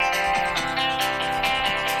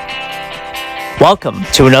Welcome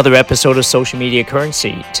to another episode of Social Media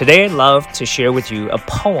Currency. Today I'd love to share with you a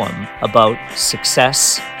poem about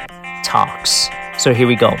success talks. So here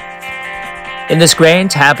we go. In this grand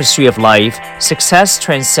tapestry of life, success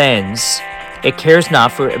transcends. It cares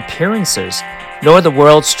not for appearances, nor the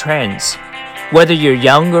world's trends. Whether you're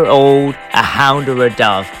young or old, a hound or a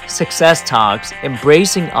dove, success talks,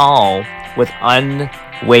 embracing all with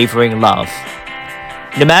unwavering love.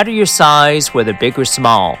 No matter your size, whether big or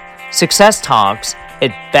small, success talks,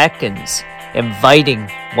 it beckons, inviting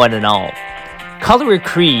one and all. Color or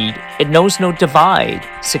creed, it knows no divide.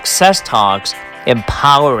 Success talks,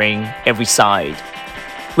 empowering every side.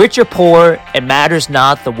 Rich or poor, it matters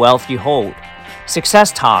not the wealth you hold.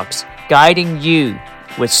 Success talks, guiding you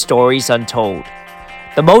with stories untold.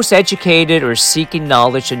 The most educated or seeking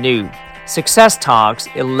knowledge anew. Success talks,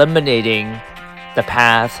 eliminating the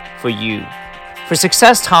path for you. For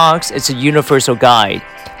success talks, it's a universal guide.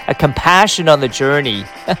 A compassion on the journey,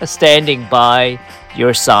 standing by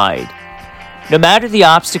your side. No matter the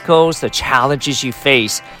obstacles, the challenges you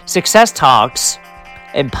face, success talks,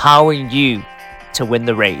 empowering you to win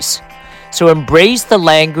the race. So embrace the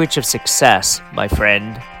language of success, my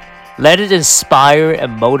friend. Let it inspire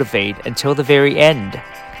and motivate until the very end.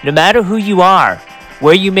 No matter who you are,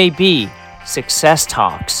 where you may be, success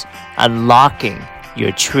talks, unlocking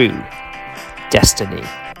your true destiny.